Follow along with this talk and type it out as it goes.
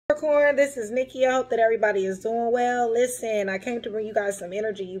Capricorn, this is Nikki. I hope that everybody is doing well. Listen, I came to bring you guys some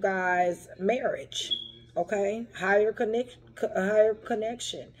energy, you guys. Marriage, okay? Higher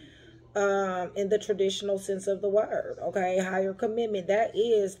connection in the traditional sense of the word, okay? Higher commitment, that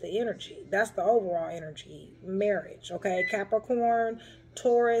is the energy. That's the overall energy. Marriage, okay? Capricorn,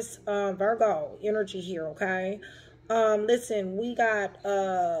 Taurus, Virgo energy here, okay? Listen, we got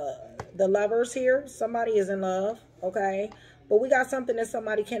the lovers here. Somebody is in love, okay? But we got something that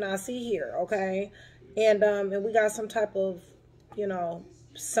somebody cannot see here, okay? And we got some type of, you know,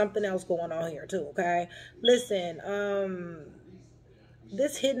 something else going on here too, okay? Listen,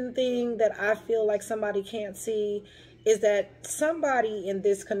 this hidden thing that I feel like somebody can't see is that somebody in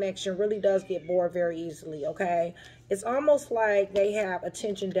this connection really does get bored very easily, okay? It's almost like they have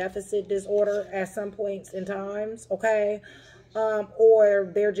attention deficit disorder at some points in times, okay? Or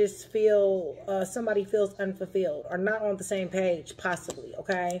they're just somebody feels unfulfilled or not on the same page, possibly,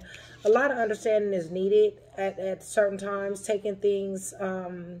 okay? A lot of understanding is needed at certain times, taking things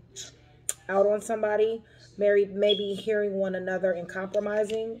out on somebody. Maybe hearing one another and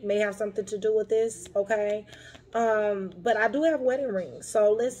compromising may have something to do with this, okay? But I do have wedding rings.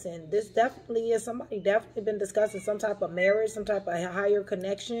 So listen, this definitely is somebody definitely been discussing some type of marriage, some type of higher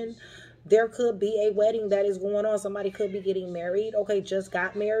connection. There could be a wedding that is going on. Somebody could be getting married. Okay, just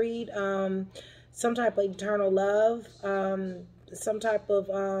got married. Some type of eternal love. Some type of,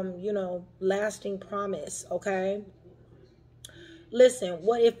 you know, lasting promise. Okay. Listen,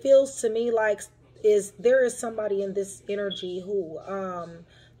 what it feels to me like is there is somebody in this energy who,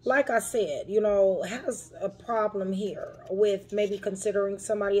 like I said, you know, has a problem here with maybe considering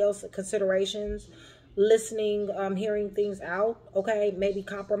somebody else's considerations, listening, hearing things out, okay, maybe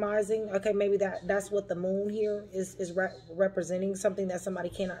compromising, okay, maybe that's what the moon here is representing, something that somebody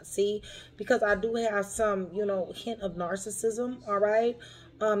cannot see, because I do have some, you know, hint of narcissism, all right,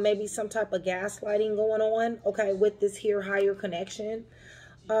 maybe some type of gaslighting going on, okay, with this here higher connection,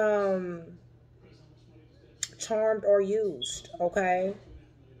 charmed or used, okay,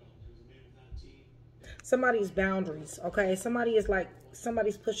 somebody's boundaries, okay,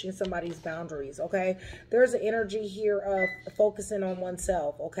 somebody's pushing somebody's boundaries, okay? There's an energy here of focusing on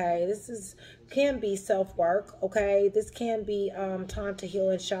oneself, okay? This can be self-work, okay? This can be time to heal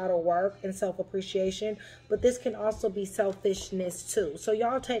and shadow work and self-appreciation, but this can also be selfishness too. So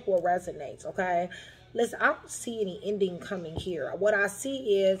y'all take what resonates, okay? Listen, I don't see any ending coming here. What I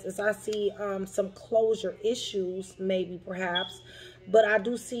see is I see some closure issues, maybe perhaps, but I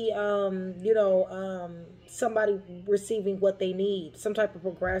do see, you know, somebody receiving what they need, some type of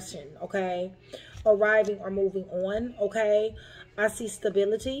progression, okay? Arriving or moving on, okay? I see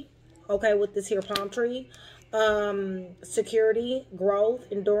stability, okay, with this here palm tree. Security, growth,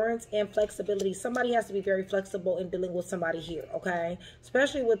 endurance, and flexibility. Somebody has to be very flexible in dealing with somebody here, okay?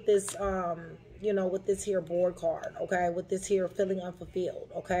 Especially with this, you know, with this here board card, okay? With this here feeling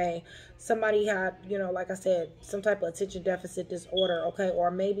unfulfilled, okay? Somebody had, you know, like I said, some type of attention deficit disorder, okay? Or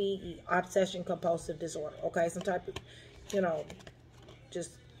maybe obsession compulsive disorder, okay? Some type of, you know,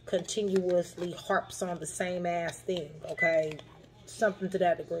 just continuously harps on the same ass thing, okay? Something to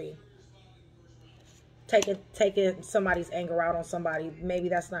that degree. Taking somebody's anger out on somebody, maybe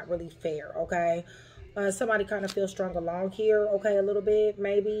that's not really fair, okay? Somebody kind of feels strung along here, okay, a little bit,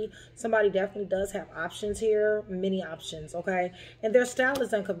 maybe. Somebody definitely does have options here, many options, okay? And their style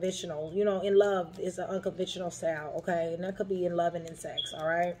is unconventional. You know, in love is an unconventional style, okay? And that could be in love and in sex, all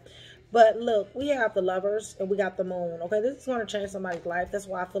right? But look, we have the lovers and we got the moon, okay? This is going to change somebody's life. That's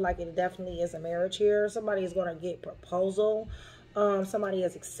why I feel like it definitely is a marriage here. Somebody is going to get proposal. Somebody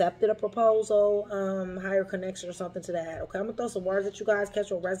has accepted a proposal, higher connection or something to that, okay? I'm going to throw some words at you guys.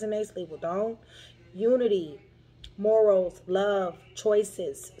 Catch what resonates, leave what don't. Unity, morals, love,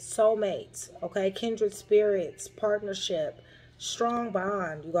 choices, soulmates, okay? Kindred spirits, partnership, strong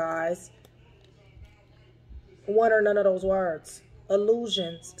bond, you guys. One or none of those words.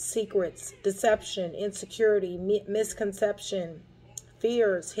 Illusions, secrets, deception, insecurity, misconception,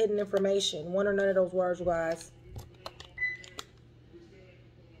 fears, hidden information. One or none of those words, you guys.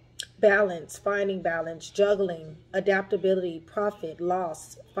 Balance, finding balance, juggling, adaptability, profit,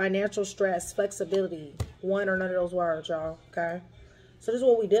 loss, financial stress, flexibility. One or none of those words, y'all, okay? So this is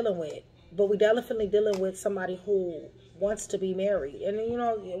what we're dealing with. But we're definitely dealing with somebody who wants to be married. And, you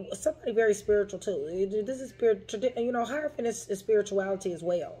know, somebody very spiritual, too. This is spiritual, you know, hierophant is spirituality as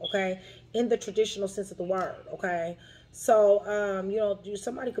well, okay? In the traditional sense of the word, okay? So, you know,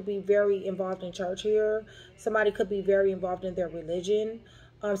 somebody could be very involved in church here. Somebody could be very involved in their religion.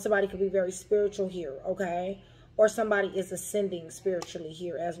 Somebody could be very spiritual here, okay? Or somebody is ascending spiritually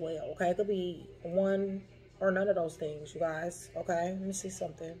here as well, okay? It could be one or none of those things, you guys. Okay, let me see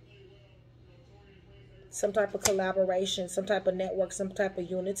something. Some type of collaboration, some type of network, some type of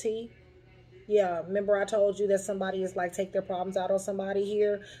unity. Yeah, remember I told you that somebody is like take their problems out on somebody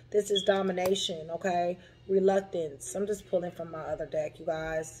here. This is domination, okay? Reluctance. I'm just pulling from my other deck, you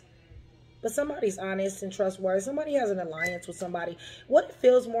guys. But somebody's honest and trustworthy. Somebody has an alliance with somebody. What it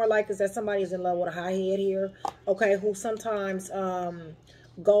feels more like is that somebody is in love with a high head here, okay, who sometimes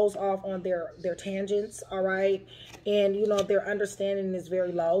goes off on their tangents, all right? And, you know, their understanding is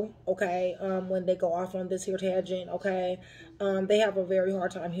very low, okay, when they go off on this here tangent, okay? They have a very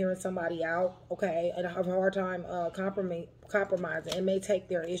hard time hearing somebody out, okay, and have a hard time compromising, and may take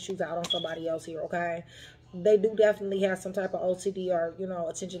their issues out on somebody else here, okay? They do definitely have some type of OCD or, you know,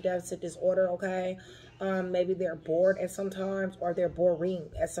 attention deficit disorder, okay? Maybe they're bored at some times, or they're boring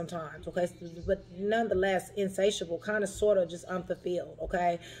at some times, okay? But nonetheless, insatiable, kind of, sort of, just unfulfilled,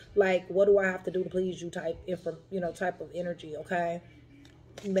 okay? Like, what do I have to do to please you type, type of energy, okay?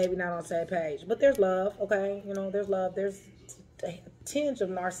 Maybe not on the same page. But there's love, okay? You know, there's love. There's a tinge of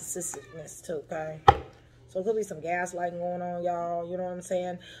narcissisticness, too, okay? So it could be some gaslighting going on, y'all. You know what I'm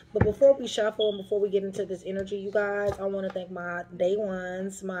saying? But before we shuffle and before we get into this energy, you guys, I want to thank my day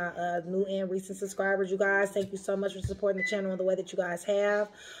ones, my new and recent subscribers, you guys. Thank you so much for supporting the channel in the way that you guys have.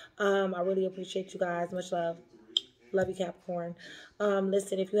 I really appreciate you guys. Much love. Love you, Capricorn.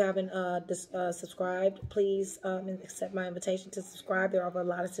 Listen, if you haven't subscribed, please accept my invitation to subscribe. There are a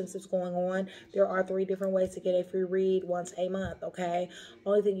lot of senses going on. There are 3 different ways to get a free read once a month, okay?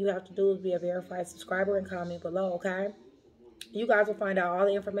 Only thing you have to do is be a verified subscriber and comment below, okay? You guys will find out all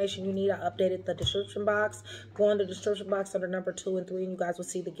the information you need. I updated the description box. Go in the description box under number 2 and 3, and you guys will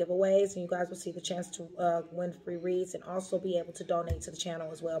see the giveaways, and you guys will see the chance to win free reads, and also be able to donate to the channel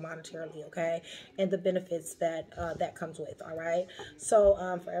as well monetarily, okay? And the benefits that that comes with, all right? So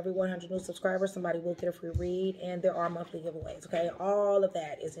for every 100 new subscribers, somebody will get a free read, and there are monthly giveaways, okay? All of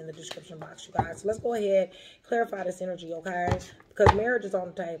that is in the description box, you guys. So let's go ahead, clarify this energy, okay? Because marriage is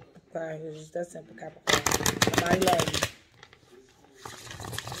on the table, okay? It's just that simple, Capricorn. Somebody love you.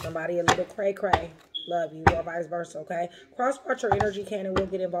 Somebody a little cray-cray, love you, or vice versa, okay? Cross-watcher energy can and will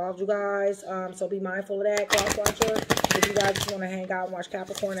get involved, you guys. So be mindful of that, cross-watcher. If you guys just want to hang out and watch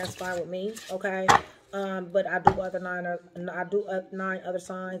Capricorn, that's fine with me, okay? But I do 9 other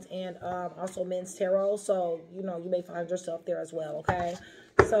signs, and also men's tarot. So, you know, you may find yourself there as well, okay?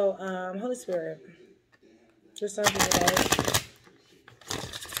 So, Holy Spirit, just something, you know.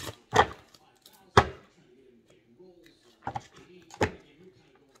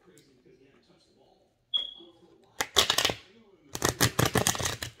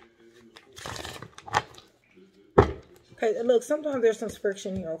 Okay, look, sometimes there's some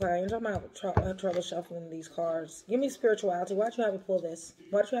friction here, okay? I'm talking about trouble shuffling these cards. Give me spirituality. Why'd you have me pull this?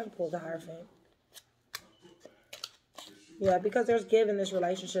 Why'd you have me pull the Hierophant? Yeah, because there's give in this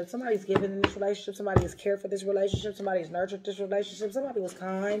relationship. Somebody's given in this relationship. Somebody has cared for this relationship. Somebody's nurtured this relationship. Somebody was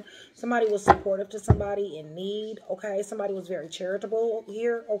kind. Somebody was supportive to somebody in need, okay? Somebody was very charitable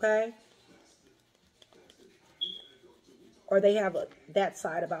here, okay? Or they have that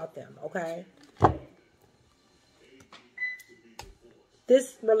side about them, okay?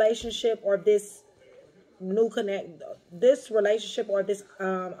 This relationship or this new this relationship or this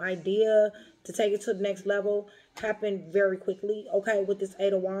idea to take it to the next level happened very quickly, okay? With this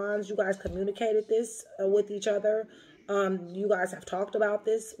 8 of Wands, you guys communicated this with each other. You guys have talked about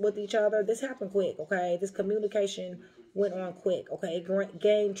this with each other. This happened quick, okay? This communication went on quick, okay? It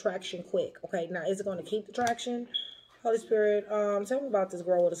gained traction quick, okay? Now, is it going to keep the traction? Holy Spirit, tell me about this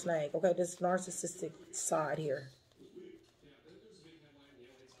girl with a snake, okay? This narcissistic side here.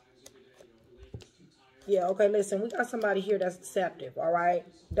 Yeah, okay, listen, we got somebody here that's deceptive, all right?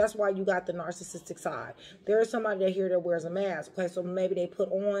 That's why you got the narcissistic side. There is somebody that here that wears a mask, okay? So maybe they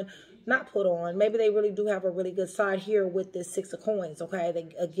maybe they really do have a really good side here with this 6 of Coins, okay? They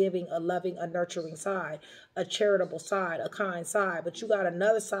a giving, a loving, a nurturing side, a charitable side, a kind side. But you got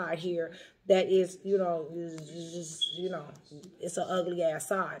another side here that is, you know, it's an ugly ass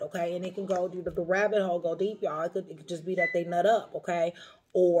side, okay? And it can go, the rabbit hole go deep, y'all. It could just be that they nut up, okay?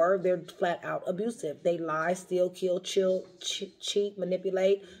 Or they're flat out abusive. They lie, steal, kill, cheat,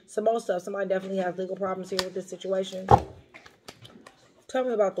 manipulate. Some more stuff. Somebody definitely has legal problems here with this situation. Tell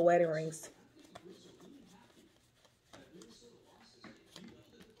me about the wedding rings.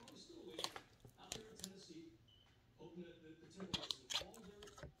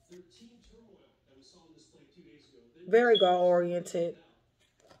 Very goal-oriented.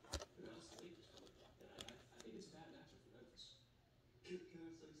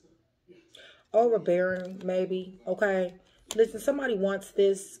 Overbearing, maybe, okay? Listen, somebody wants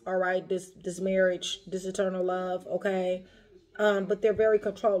this, all right, this marriage, this eternal love, okay? But they're very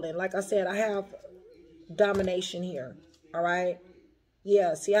controlling. Like I said, I have domination here, all right?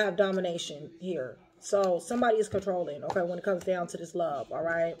 Yeah, see, I have domination here. So somebody is controlling, okay, when it comes down to this love, all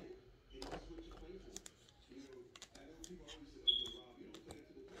right?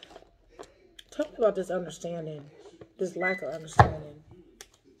 Tell me about this understanding, this lack of understanding.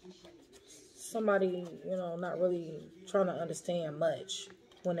 Somebody, you know, not really trying to understand much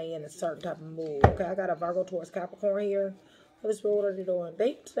when they in a certain type of mood. Okay, I got a Virgo towards Capricorn here. What are they doing?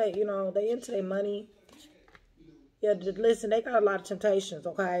 They today, you know, they into their money. Yeah, listen, they got a lot of temptations,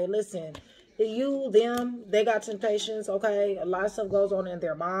 okay? Listen, you, them, they got temptations, okay? A lot of stuff goes on in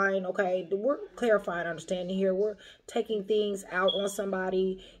their mind, okay? We're clarifying understanding here. We're taking things out on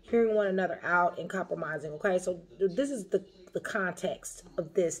somebody, hearing one another out, and compromising, okay? So this is the context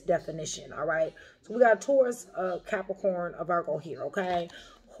of this definition, all right? So we got Taurus, Capricorn, a Virgo here, okay?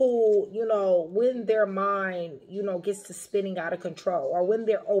 Who, you know, when their mind, you know, gets to spinning out of control, or when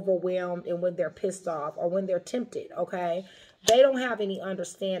they're overwhelmed and when they're pissed off, or when they're tempted, okay, they don't have any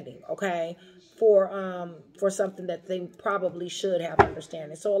understanding, okay, for something that they probably should have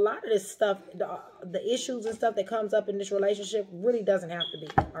understanding. So a lot of this stuff, the issues and stuff that comes up in this relationship really doesn't have to be,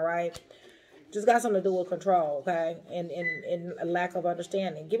 all right? Just got something to do with control, okay, and a lack of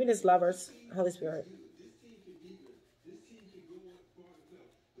understanding. Give me this, lovers, Holy Spirit.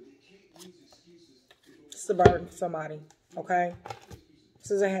 It's a burden for somebody, okay?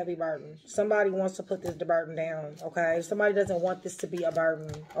 This is a heavy burden. Somebody wants to put this burden down, okay? Somebody doesn't want this to be a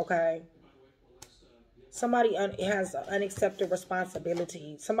burden, okay? Somebody has unaccepted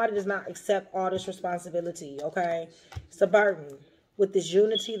responsibility. Somebody does not accept all this responsibility, okay? It's a burden. With this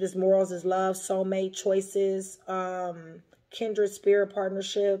unity, this morals, this love, soulmate choices, kindred spirit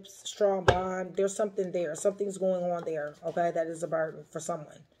partnerships, strong bond. There's something there. Something's going on there, okay? That is a burden for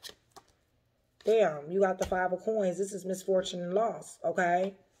someone. Damn, you got the 5 of coins. This is misfortune and loss,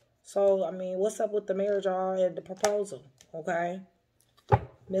 okay? So, I mean, what's up with the marriage all and the proposal, okay?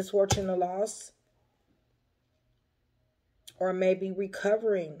 Misfortune and loss. Or maybe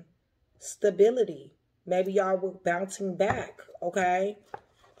recovering, stability. Maybe y'all were bouncing back, okay?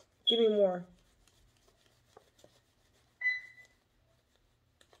 Give me more.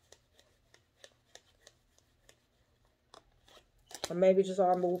 Or maybe just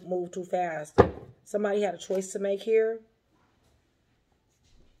all move too fast. Somebody had a choice to make here.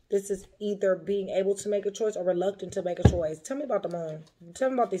 This is either being able to make a choice or reluctant to make a choice. Tell me about the moon. Tell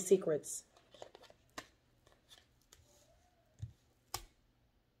me about these secrets.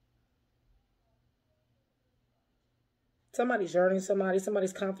 Somebody's yearning somebody.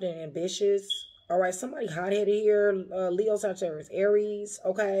 Somebody's confident and ambitious. All right, somebody hot-headed here. Leo, Sagittarius, Aries,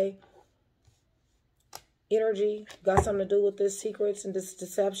 okay? Energy got something to do with this secrets and this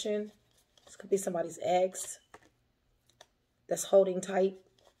deception. This could be somebody's ex that's holding tight.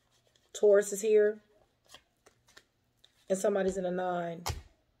 Taurus is here. And somebody's in a 9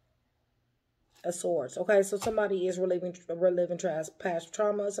 of swords. Okay, so somebody is reliving past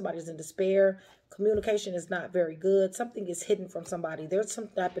trauma. Somebody's in despair. Communication is not very good. Something is hidden from somebody. There's some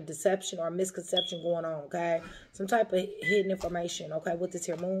type of deception or misconception going on, okay? Some type of hidden information, okay, with this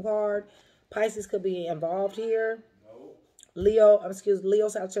here moon card. Pisces could be involved here. Leo,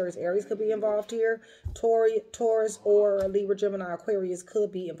 Sagittarius, Aries could be involved here. Taurus or Libra, Gemini, Aquarius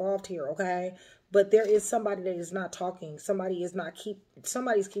could be involved here, okay? But there is somebody that is not talking. Somebody's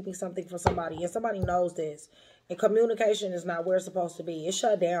keeping something from somebody, and somebody knows this. And communication is not where it's supposed to be. It's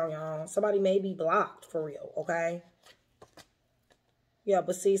shut down, y'all. Somebody may be blocked for real, okay? Yeah,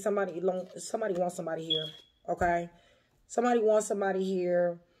 but see, somebody wants somebody here, okay? Somebody wants somebody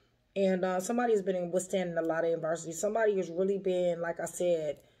here. And somebody has been withstanding a lot of adversity. Somebody has really been, like I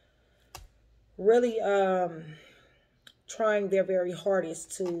said, really trying their very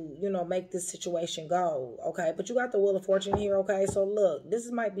hardest to, you know, make this situation go, okay? But you got the Wheel of Fortune here, okay? So, look,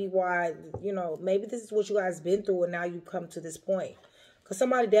 this might be why, you know, maybe this is what you guys been through and now you come to this point. Because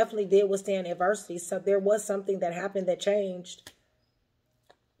somebody definitely did withstand adversity. So, there was something that happened that changed.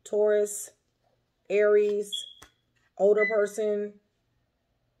 Taurus, Aries, older person.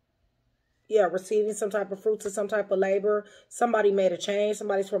 Yeah, receiving some type of fruits of some type of labor. Somebody made a change.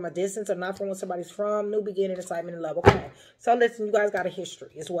 Somebody's from a distance or not from where somebody's from. New beginning, excitement, and love. Okay. So, listen, you guys got a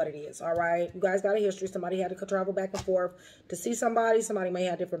history is what it is, all right? You guys got a history. Somebody had to travel back and forth to see somebody. Somebody may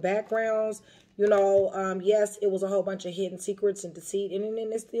have different backgrounds. You know, yes, it was a whole bunch of hidden secrets and deceit, and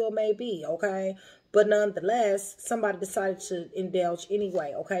it still may be, okay? But nonetheless, somebody decided to indulge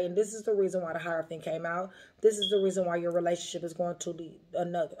anyway, okay? And this is the reason why the Hierophant came out. This is the reason why your relationship is going to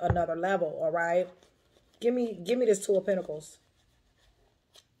another level, all right? Give me this Two of Pentacles.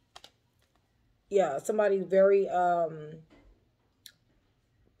 Yeah, somebody very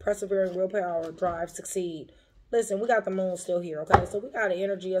persevering, willpower, drive, succeed. Listen, we got the moon still here, okay? So we got an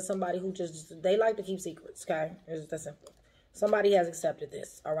energy of somebody who just, they like to keep secrets, okay? It's that simple. Somebody has accepted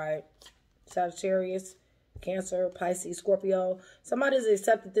this, all right? Sagittarius, Cancer, Pisces, Scorpio. Somebody's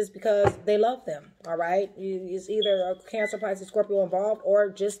accepted this because they love them, all right? It's either a Cancer, Pisces, Scorpio involved, or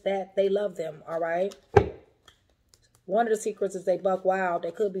just that they love them, all right? One of the secrets is they buck wild.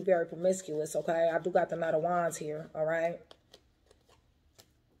 They could be very promiscuous, okay? I do got the Knight of Wands here, all right?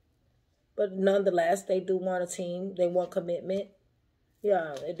 But nonetheless, they do want a team. They want commitment.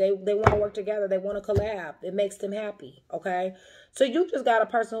 Yeah, they want to work together. They want to collab. It makes them happy, okay? So you just got a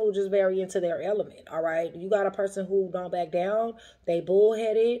person who's just very into their element, all right? You got a person who don't back down. They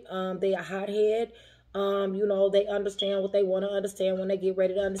bullheaded. They a hothead. You know, they understand what they want to understand when they get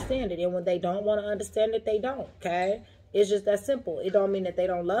ready to understand it. And when they don't want to understand it, they don't, okay? It's just that simple. It don't mean that they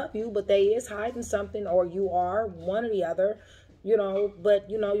don't love you, but they is hiding something, or you are, one or the other, you know. But,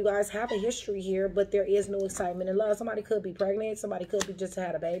 you know, you guys have a history here, but there is no excitement in love. Somebody could be pregnant. Somebody could be just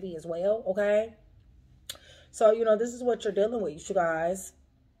had a baby as well, okay? So, you know, this is what you're dealing with, you guys.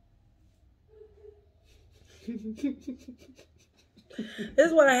 This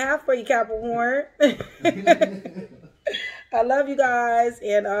is what I have for you, Capricorn. I love you guys.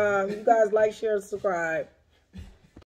 And you guys like, share, and subscribe.